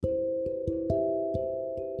Good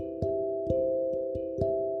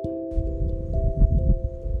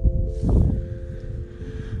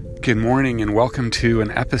morning and welcome to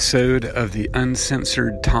an episode of the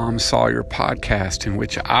Uncensored Tom Sawyer podcast, in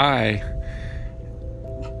which I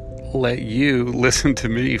let you listen to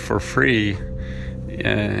me for free,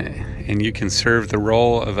 and you can serve the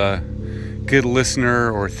role of a good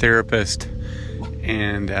listener or therapist,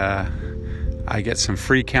 and I get some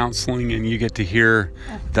free counseling and you get to hear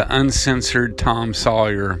the Uncensored Tom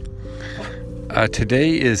Sawyer.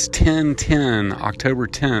 Today is October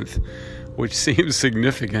 10th, which seems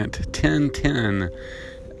significant. 1010.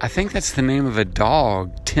 I think that's the name of a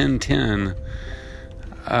dog. 1010.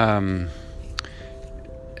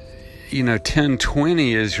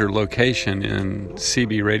 1020 is your location in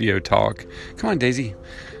CB Radio Talk. Come on, Daisy.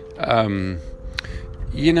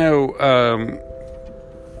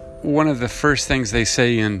 One of the first things they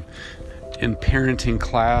say in parenting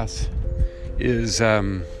class is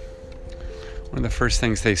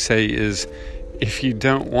if you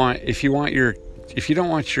don't want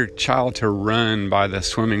your child to run by the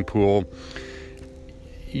swimming pool,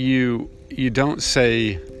 you don't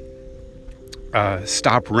say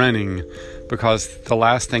stop running, because the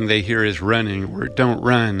last thing they hear is running, or don't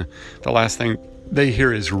run. The last thing they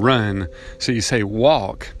hear is run. So you say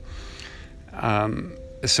walk.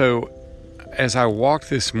 So as I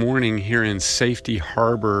walked this morning here in Safety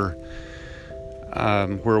Harbor,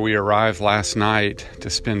 where we arrived last night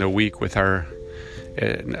to spend a week with to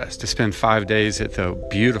spend 5 days at the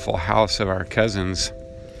beautiful house of our cousins.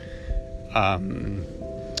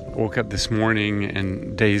 Woke up this morning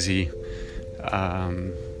and Daisy,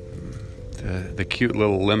 the cute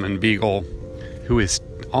little lemon beagle, who is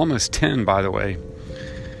almost 10, by the way,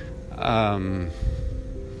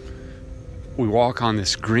 we walk on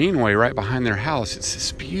this greenway right behind their house. It's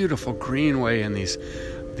this beautiful greenway and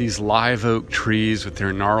these live oak trees with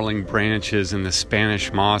their gnarling branches and the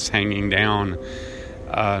Spanish moss hanging down.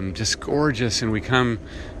 Just gorgeous. And we come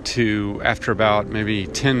to, after about maybe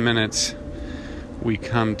 10 minutes, we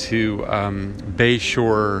come to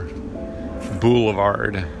Bayshore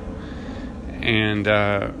Boulevard, and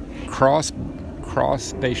cross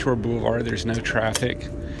Bayshore Boulevard. There's no traffic,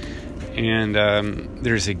 and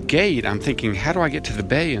there's a gate. I'm thinking, how do I get to the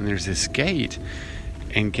bay? And there's this gate,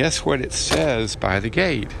 and guess what it says by the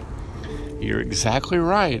gate? You're exactly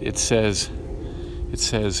right. It says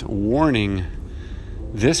warning,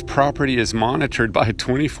 this property is monitored by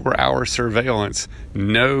 24-hour surveillance.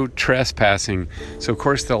 No trespassing. So, of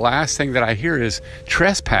course, the last thing that I hear is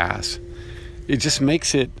trespass. It just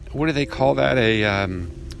makes it, what do they call that?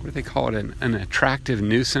 An attractive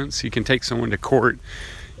nuisance. You can take someone to court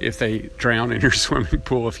if they drown in your swimming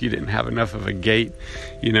pool if you didn't have enough of a gate,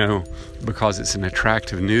 because it's an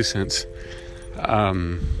attractive nuisance.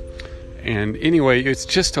 And anyway, it's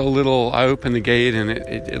just a little, I opened the gate and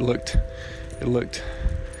it looked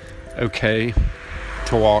okay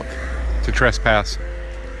to trespass,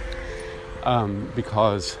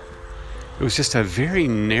 because it was just a very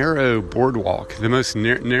narrow boardwalk, the most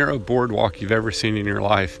narrow boardwalk you've ever seen in your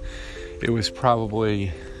life. It was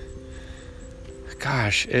probably,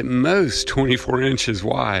 at most 24 inches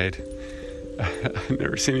wide. I've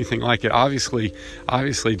never seen anything like it. Obviously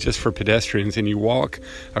just for pedestrians, and you walk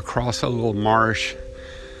across a little marsh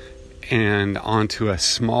and onto a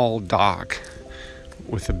small dock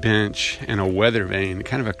with a bench and a weather vane,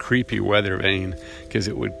 kind of a creepy weather vane, because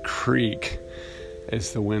it would creak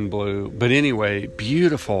as the wind blew. But anyway,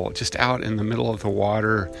 beautiful, just out in the middle of the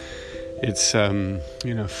water. It's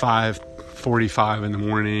 5:45 in the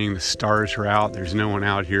morning. The stars are out. There's no one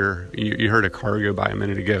out here. You heard a car go by a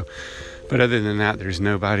minute ago, but other than that, there's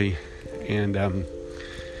nobody. And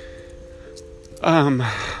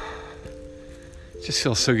just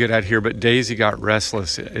feels so good out here. But Daisy got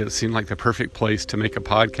restless. It seemed like the perfect place to make a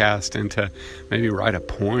podcast and to maybe write a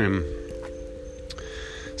poem.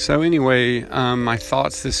 So anyway, my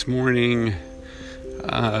thoughts this morning.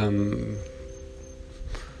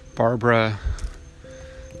 Barbara,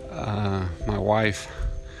 my wife,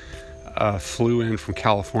 flew in from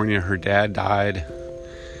California. Her dad died,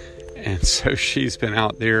 and so she's been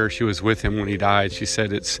out there. She was with him when he died. She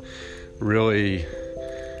said it's really,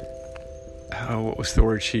 what was the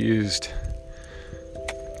word she used?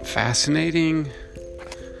 Fascinating,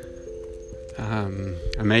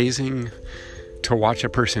 amazing to watch a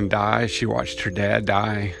person die. She watched her dad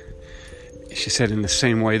die. She said in the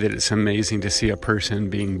same way that it's amazing to see a person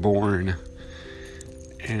being born.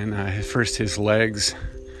 And at first his legs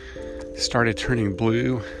started turning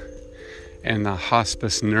blue, and the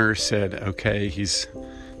hospice nurse said, okay, he's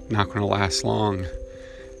not going to last long.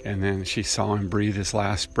 And then she saw him breathe his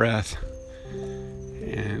last breath.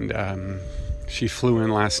 And she flew in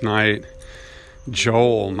last night.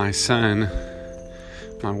 Joel, my son,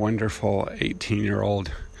 my wonderful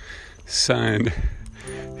 18-year-old son,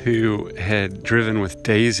 who had driven with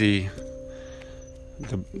Daisy,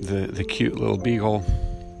 the cute little beagle,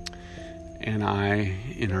 and I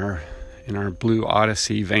in our blue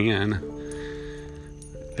Odyssey van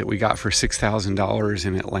that we got for $6,000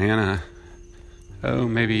 in Atlanta. Oh,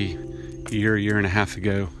 maybe a year and a half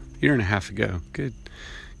ago. Good year and a half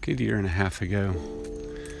ago.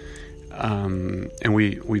 And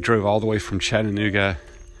we drove all the way from Chattanooga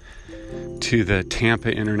to the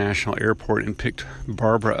Tampa International Airport and picked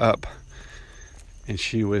Barbara up. And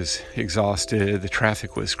she was exhausted. The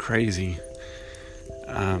traffic was crazy.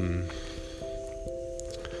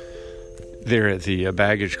 There at the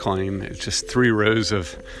baggage claim, it's just 3 rows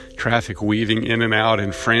of traffic weaving in and out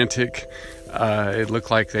and frantic. It looked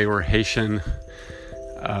like they were Haitian,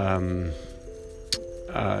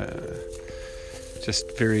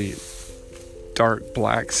 just very dark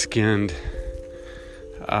black skinned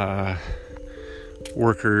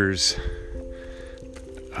workers.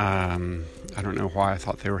 I don't know why I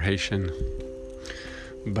thought they were Haitian,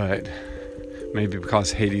 but maybe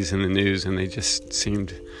because Haiti's in the news and they just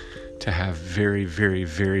seemed to have very, very,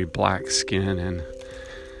 very black skin, and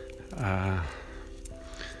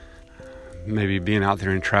maybe being out there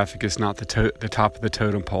in traffic is not the top of the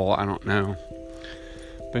totem pole. I don't know.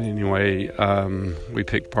 But anyway, we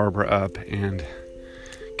picked Barbara up and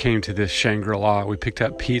came to this Shangri-La. We picked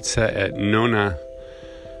up pizza at Nonna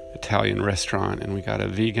Italian restaurant, and we got a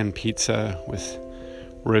vegan pizza with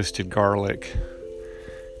roasted garlic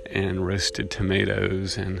and roasted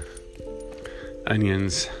tomatoes and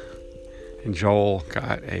onions. And Joel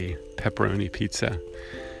got a pepperoni pizza,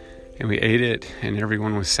 and we ate it, and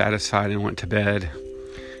everyone was satisfied and went to bed.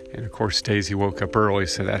 And of course Daisy woke up early,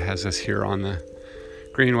 so that has us here on the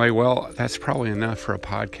Greenway. Well, that's probably enough for a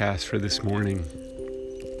podcast for this morning.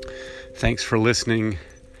 Thanks for listening,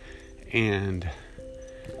 and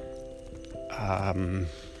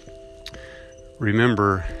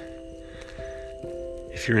remember,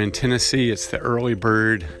 if you're in Tennessee, it's the early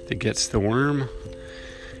bird that gets the worm.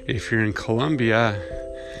 If you're in Colombia,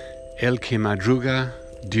 el que madruga,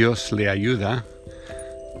 Dios le ayuda.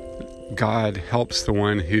 God helps the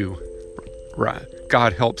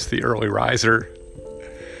early riser.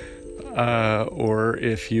 Or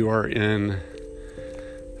if you are in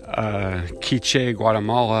Quiche,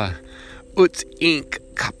 Guatemala, ut ink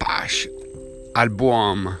capash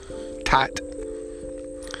albuam tat.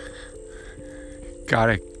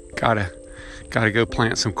 Gotta go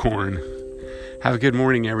plant some corn. Have a good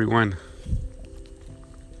morning, everyone.